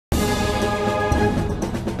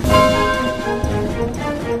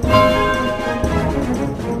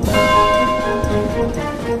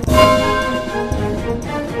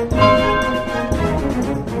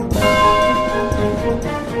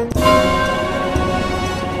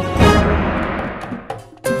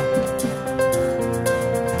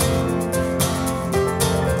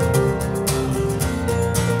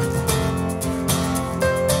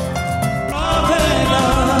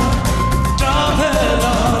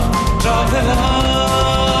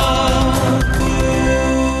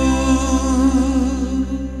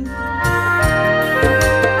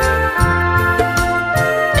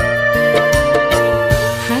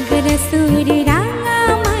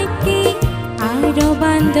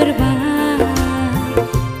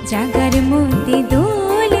জাগার মধ্যে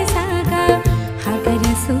দোল সাগা হাগার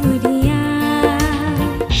সুরিয়া।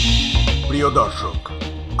 প্রিয় দর্শক,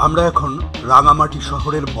 আমরা এখন রাঙামাটি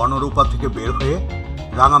শহরের বনরূপা থেকে বের হয়ে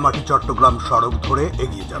রাঙামাটি চট্টগ্রাম সড়ক ধরে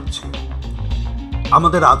এগিয়ে যাচ্ছি।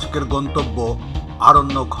 আমাদের আজকের গন্তব্য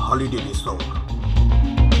আরণ্যক হলিডে রিসোর্ট।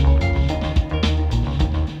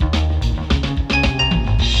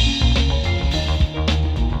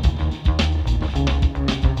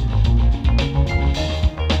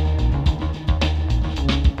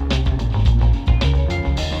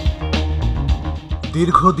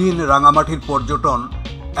 দীর্ঘদিন রাঙামাটির পর্যটন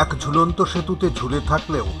এক ঝুলন্ত সেতুতে ঝুলে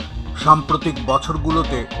থাকলেও সাম্প্রতিক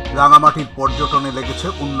বছরগুলোতে রাঙামাটির পর্যটনে লেগেছে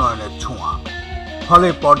উন্নয়নের ছোঁয়া। ফলে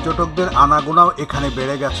পর্যটকদের আনাগোনাও এখানে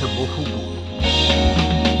বেড়ে গেছে বহুগুণ।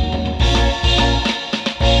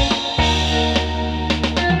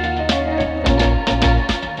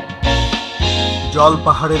 জল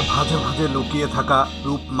পাহাড়ের ভাঁজে ভাঁজে লুকিয়ে থাকা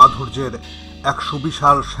রূপ মাধুর্যের এক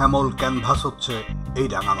সুবিশাল শ্যামল ক্যানভাস হচ্ছে এই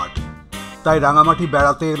রাঙামাটি। তাই রাঙামাটি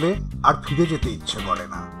বেড়াতে এলে আর ফিরে যেতে ইচ্ছে করে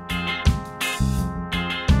না।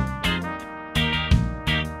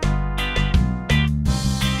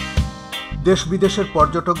 দেশ বিদেশের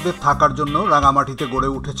পর্যটকদের থাকার জন্য রাঙামাটিতে গড়ে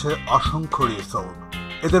উঠেছে অসংখ্য রিসোর্ট।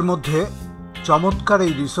 এদের মধ্যে চমৎকার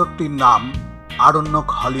এই রিসোর্টটির নাম আরণ্যক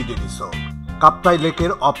হলিডে রিসোর্ট। কাপ্তাই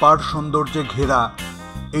লেকের অপার সৌন্দর্যে ঘেরা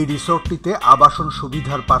এই রিসোর্টটিতে আবাসন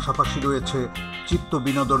সুবিধার পাশাপাশি রয়েছে চিত্ত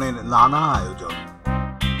বিনোদনের নানা আয়োজন।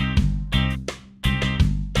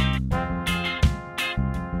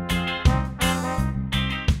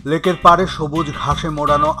 লেকের পাড়ে সবুজ ঘাসে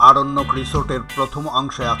মোড়ানো আরণ্যক রিসোর্টের প্রথম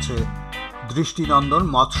অংশে আছে দৃষ্টিনন্দন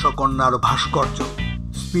মৎস্যকন্যার ভাস্কর্য,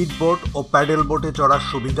 স্পিডবোট ও প্যাডেল বোটে চড়ার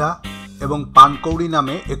সুবিধা এবং পানকৌড়ি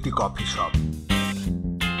নামে একটি কফি শপ।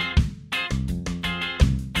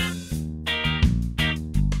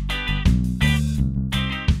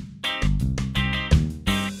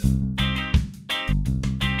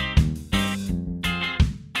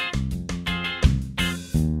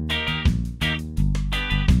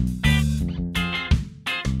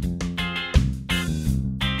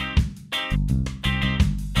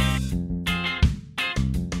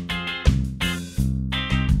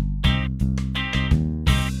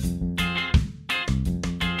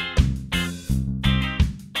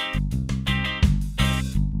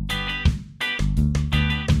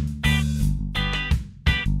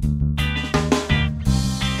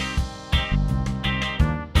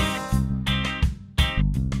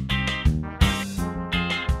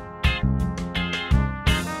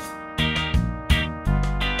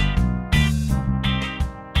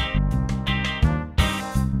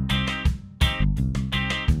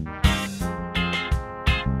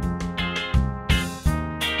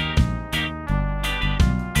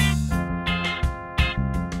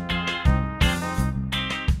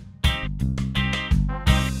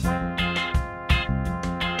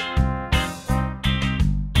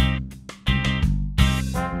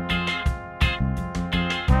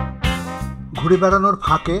 ঘুরে বেড়ানোর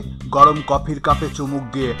ফাঁকে গরম কফির কাপে চুমুক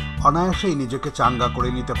দিয়ে অনায়াসেই নিজেকে চাঙ্গা করে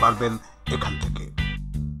নিতে পারবেন এখান থেকে।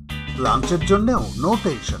 লাঞ্চের জন্যেও নো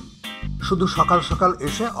টেনশন, শুধু সকাল সকাল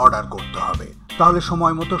এসে অর্ডার করতে হবে, তাহলে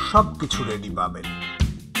সময় মতো সব কিছু রেডি পাবেন।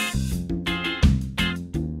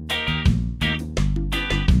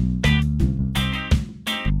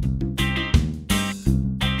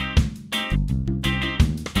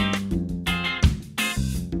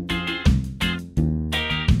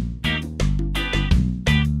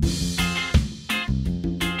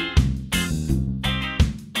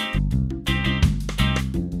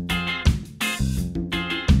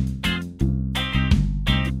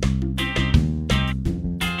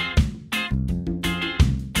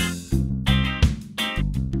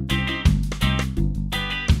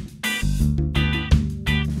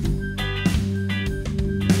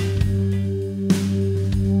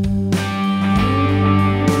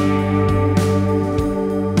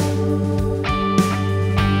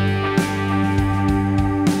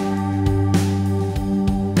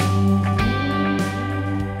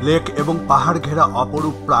 লেক এবং পাহাড় ঘেরা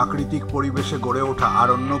অপরূপ প্রাকৃতিক পরিবেশে গড়ে ওঠা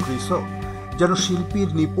আরণ্যক রিসোর্ট যেন শিল্পীর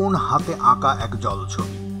নিপুণ হাতে আঁকা এক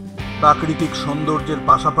জলছবি। প্রাকৃতিক সৌন্দর্যের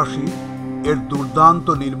পাশাপাশি এর দুর্দান্ত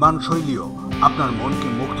নির্মাণ শৈলীও আপনার মনকে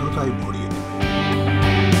মুগ্ধতায় ভরিয়ে দেবে।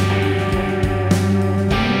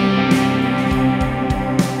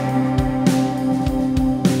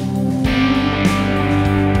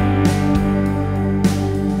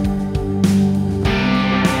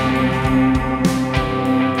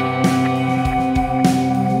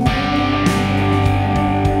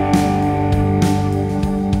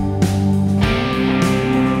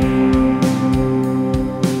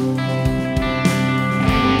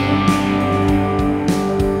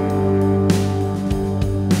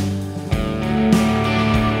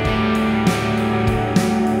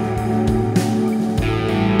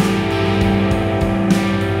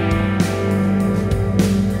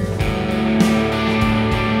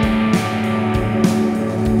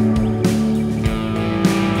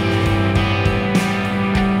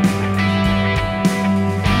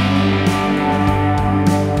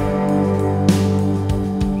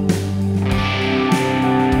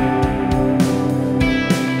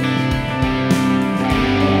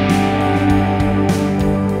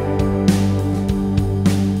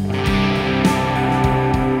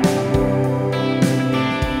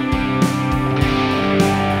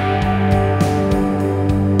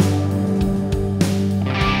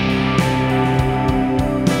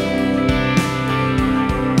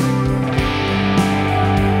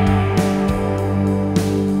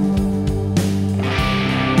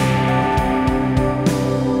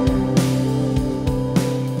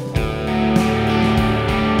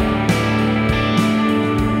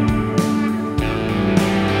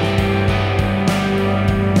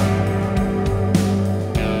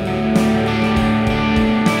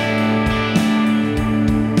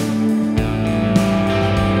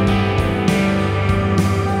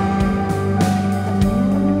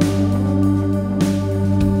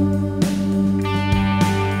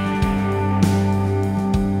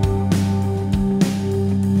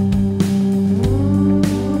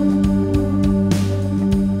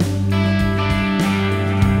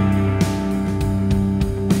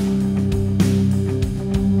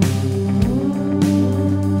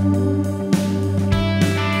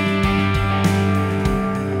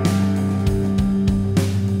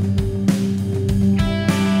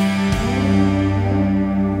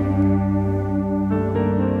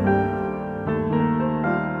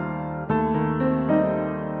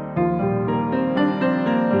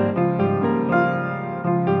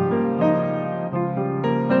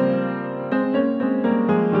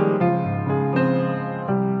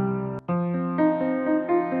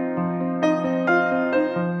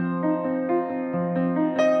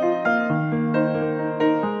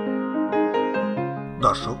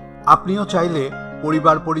 আপনিও চাইলে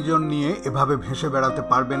পরিবার পরিজন নিয়ে এভাবে ভেসে বেড়াতে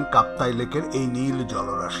পারবেন কাপ্তাই লেকের এই নীল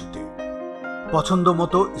জলরাশিতে। পছন্দ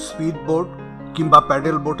মতো স্পিড বোট কিংবা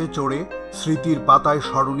প্যাডেল বোটে চড়ে স্মৃতির পাতায়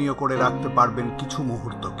স্মরণীয় করে রাখতে পারবেন কিছু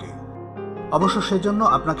মুহূর্তকে। অবশ্য সেজন্য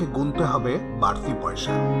আপনাকে গুনতে হবে বাড়তি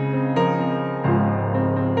পয়সা।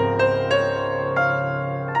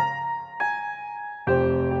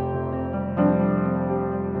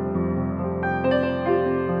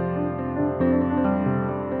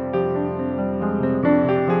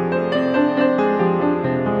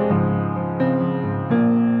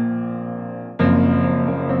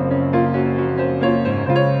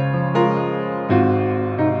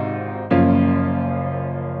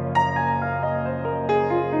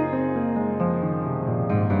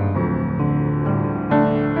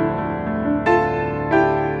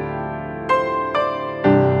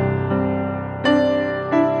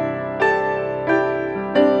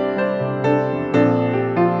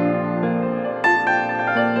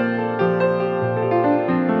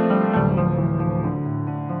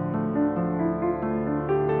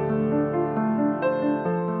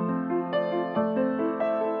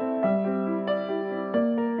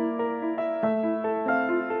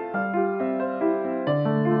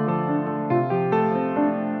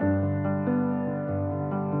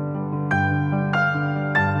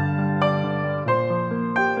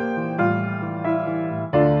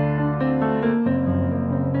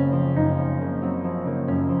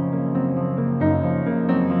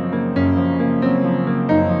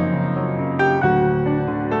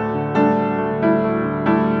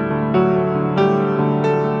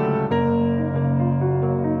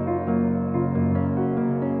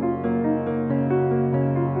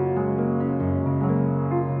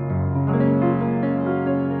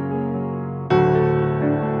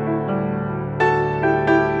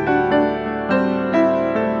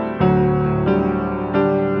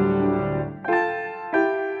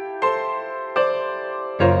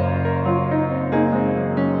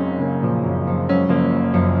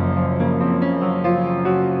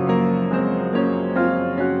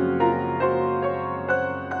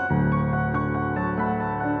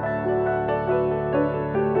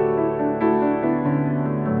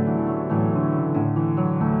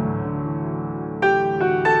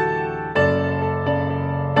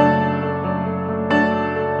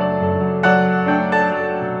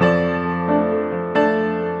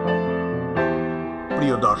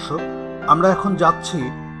 প্রিয় দর্শক, আমরা এখন যাচ্ছি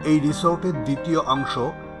এই রিসোর্টের দ্বিতীয় অংশ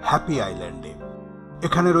হ্যাপি আইল্যান্ডে।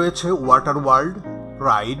 এখানে রয়েছে ওয়াটার ওয়ার্ল্ড,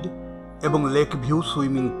 রাইড এবং lake view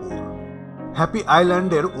swimming pool. Happy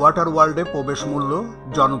আইল্যান্ডের ওয়াটার ওয়ার্ল্ডে প্রবেশ মূল্য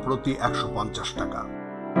জনপ্রতি 150 টাকা।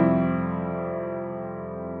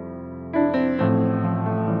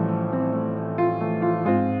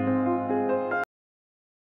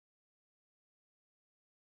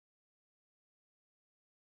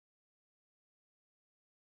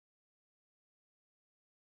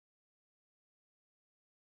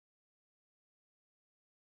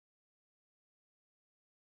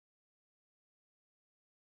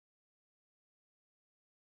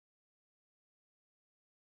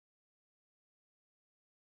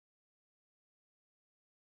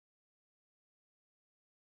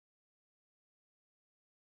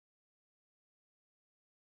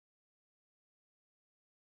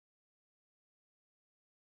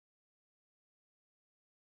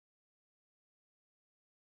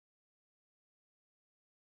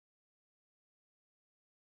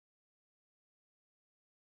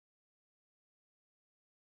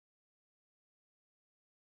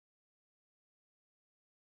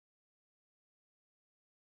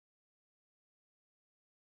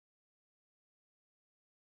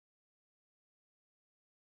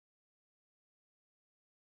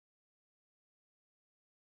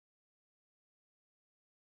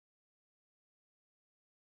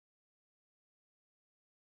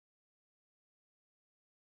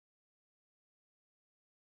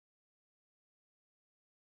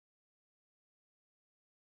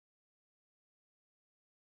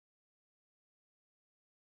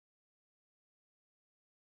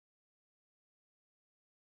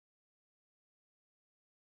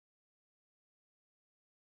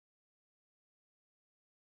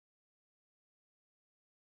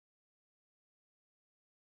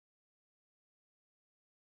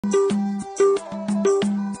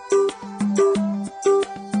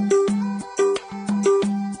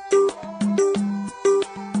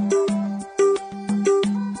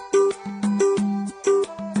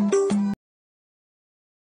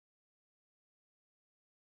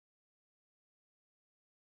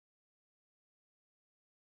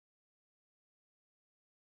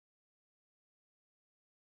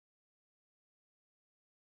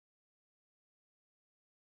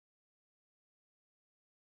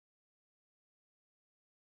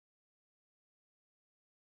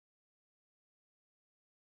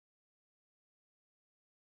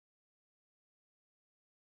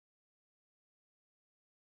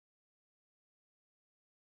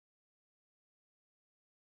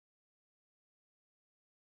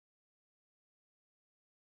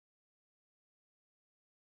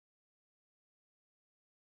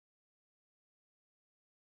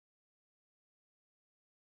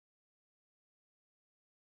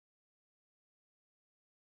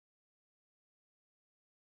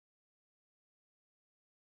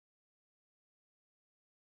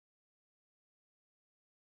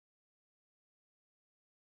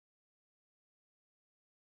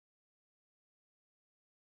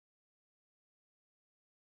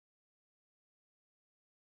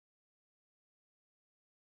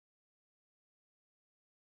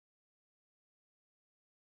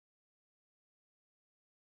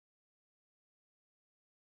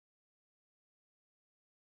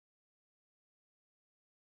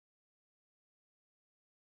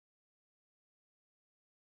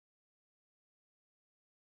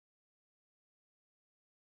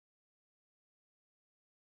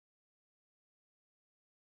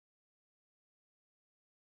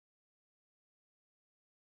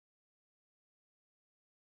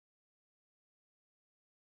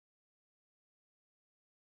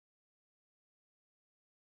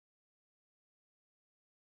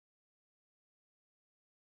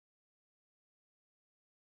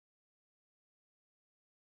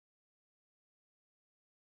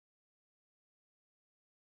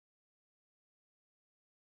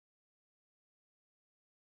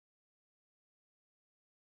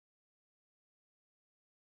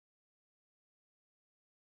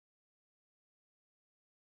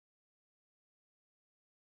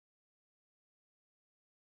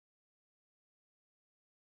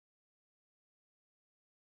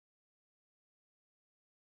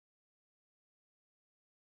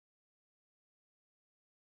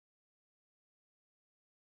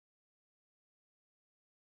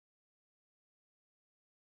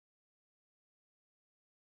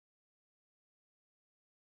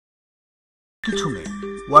 কিছু নেই।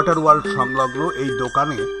 ওয়াটার ওয়ার্ল্ড সংলগ্ন এই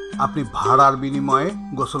দোকানে আপনি ভাড়ার বিনিময়ে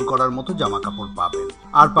গোসল করার মতো জামা কাপড় পাবেন,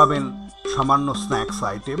 আর পাবেন সামান্য স্ন্যাক্স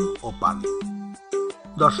আইটেম ও পানি।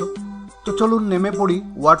 দর্শক, তো চলুন নেমে পড়ি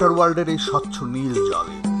ওয়াটার ওয়ার্ল্ডের এই স্বচ্ছ নীল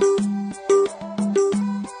জলে।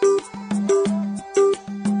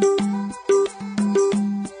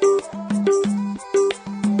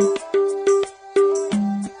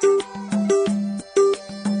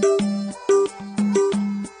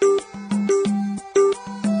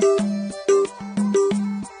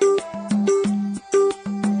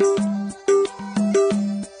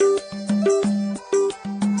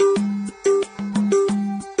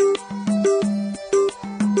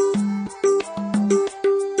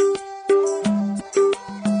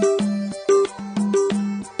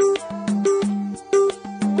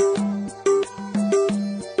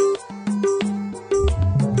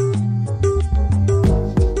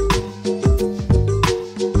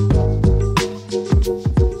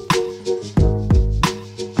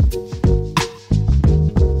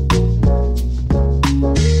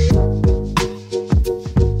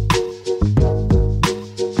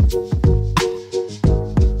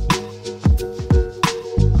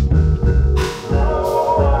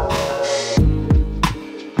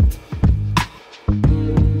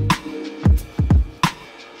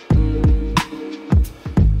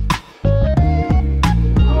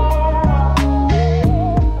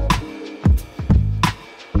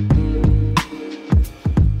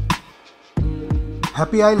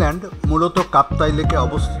 হ্যাপি আইল্যান্ড মূলত কাপ্তাই লেকে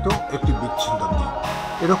অবস্থিত একটি বিচ্ছিন্ন দ্বীপ।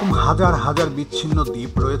 এরকম হাজার হাজার বিচ্ছিন্ন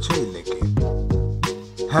দ্বীপ রয়েছে এই লেকে।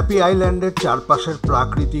 হ্যাপি আইল্যান্ডের চারপাশের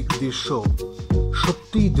প্রাকৃতিক দৃশ্য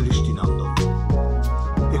সত্যিই দৃষ্টিনন্দন।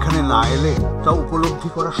 এখানে না এলে তা উপলব্ধি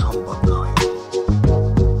করা সম্ভব নয়।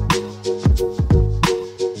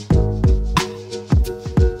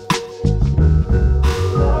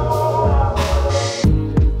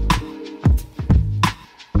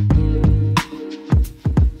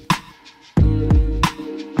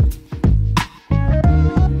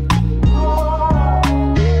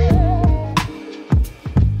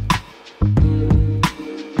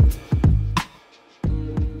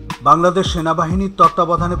 বাংলাদেশ সেনাবাহিনীর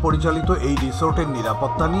তত্ত্বাবধানে পরিচালিত এই রিসোর্টের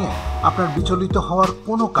নিরাপত্তা নিয়ে আপনার বিচলিত হওয়ার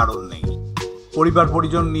কোনো কারণ নেই। পরিবার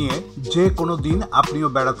পরিজন নিয়ে যে কোনো দিন আপনিও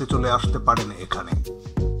বেড়াতে চলে আসতে পারেন এখানে।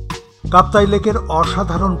 কাপ্তাই লেকের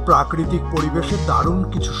অসাধারণ প্রাকৃতিক পরিবেশে দারুণ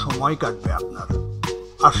কিছু সময় কাটবে আপনার।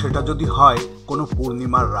 আর সেটা যদি হয় কোনো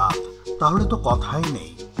পূর্ণিমার রাত, তাহলে তো কথাই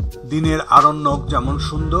নেই। দিনের আরণ্যক যেমন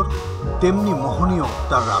সুন্দর, তেমনি মোহনীয়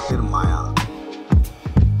তার রাতের মায়া।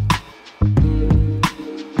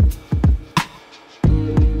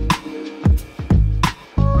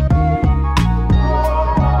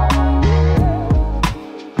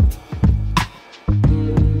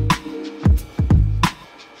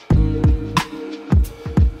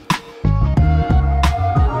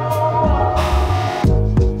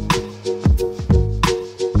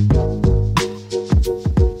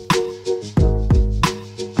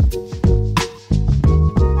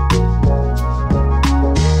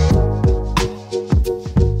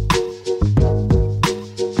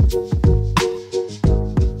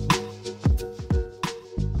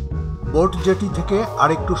 বোট জেটি থেকে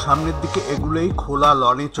আরেকটু সামনের দিকে এগুলেই খোলা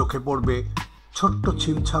লনে চোখে পড়বে ছোট্ট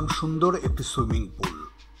ছিমছাম সুন্দর একটি সুইমিং পুল।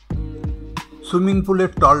 সুইমিং পুলের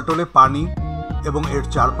টলটলে পানি এবং এর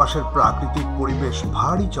চারপাশের প্রাকৃতিক পরিবেশ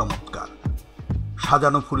ভারী চমৎকার।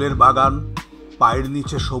 সাজানো ফুলের বাগান, পায়ের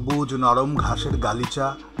নিচে সবুজ নরম ঘাসের গালিচা,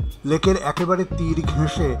 লেকের একেবারে তীর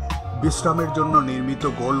ঘেঁষে বিশ্রামের জন্য নির্মিত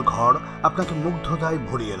গোল ঘর আপনাকে মুগ্ধতায়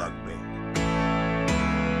ভরিয়ে রাখবে।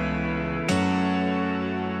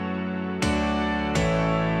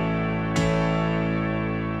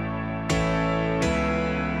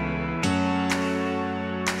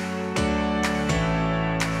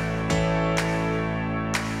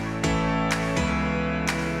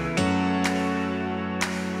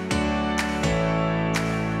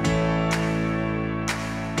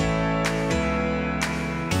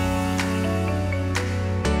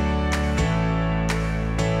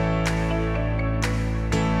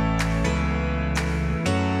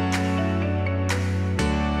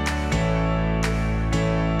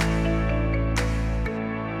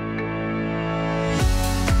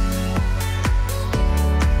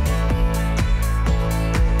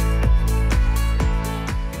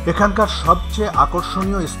 এখানকার সবচেয়ে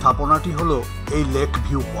আকর্ষণীয় স্থাপনাটি হলো এই লেক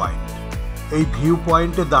ভিউ পয়েন্ট। এই ভিউ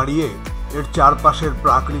পয়েন্টে দাঁড়িয়ে এর চারপাশের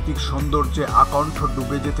প্রাকৃতিক সৌন্দর্যে আকণ্ঠ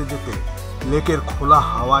ডুবে যেতে যেতে লেকের খোলা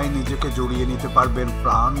হাওয়ায় নিজেকে জড়িয়ে নিতে পারবেন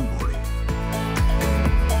প্রাণ ভরে।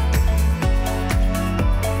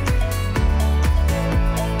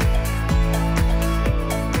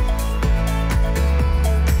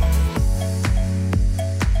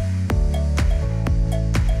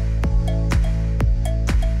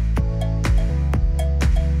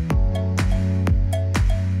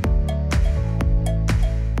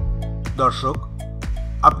 দর্শক,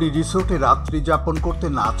 আপনি রিসোর্টে রাত্রি যাপন করতে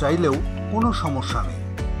না চাইলেও কোনো সমস্যা নেই।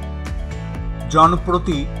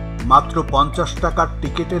 জনপ্রতি মাত্র 50 টাকার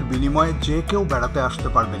টিকিটের বিনিময়ে যে কেউ বেড়াতে আসতে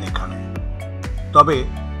পারবেন এখানে। তবে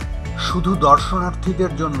শুধু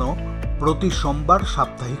দর্শনার্থীদের জন্য প্রতি সোমবার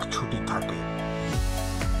সাপ্তাহিক ছুটি থাকে।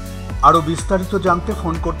 আরও বিস্তারিত জানতে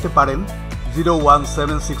ফোন করতে পারেন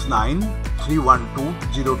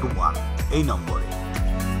 01769312021 এই নম্বরে।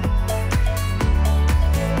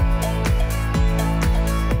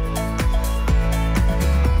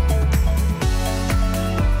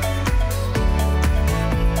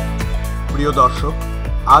 প্রিয় দর্শক,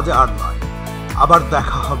 আজ আর নয়, আবার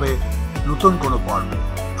দেখা হবে নতুন কোনো পর্বে।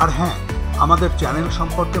 আর হ্যাঁ, আমাদের চ্যানেল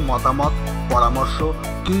সম্পর্কে মতামত, পরামর্শ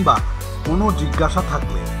কিংবা কোনো জিজ্ঞাসা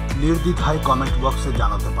থাকলে নির্দ্বিধায় কমেন্ট বক্সে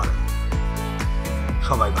জানাতে পারেন।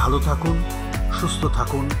 সবাই ভালো থাকুন, সুস্থ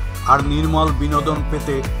থাকুন আর নির্মল বিনোদন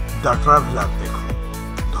পেতে দ্য ট্রাভেলার দেখুন।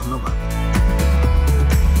 ধন্যবাদ।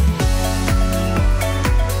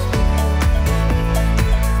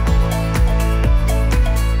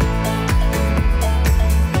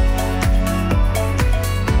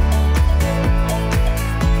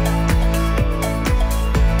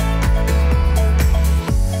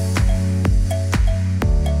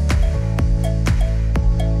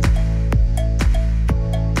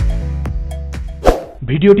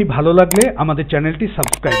 ভিডিওটি ভালো লাগলে আমাদের চ্যানেলটি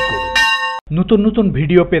সাবস্ক্রাইব করুন। নতুন নতুন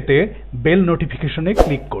ভিডিও পেতে বেল নোটিফিকেশনে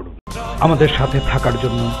ক্লিক করুন। আমাদের সাথে থাকার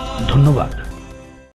জন্য ধন্যবাদ।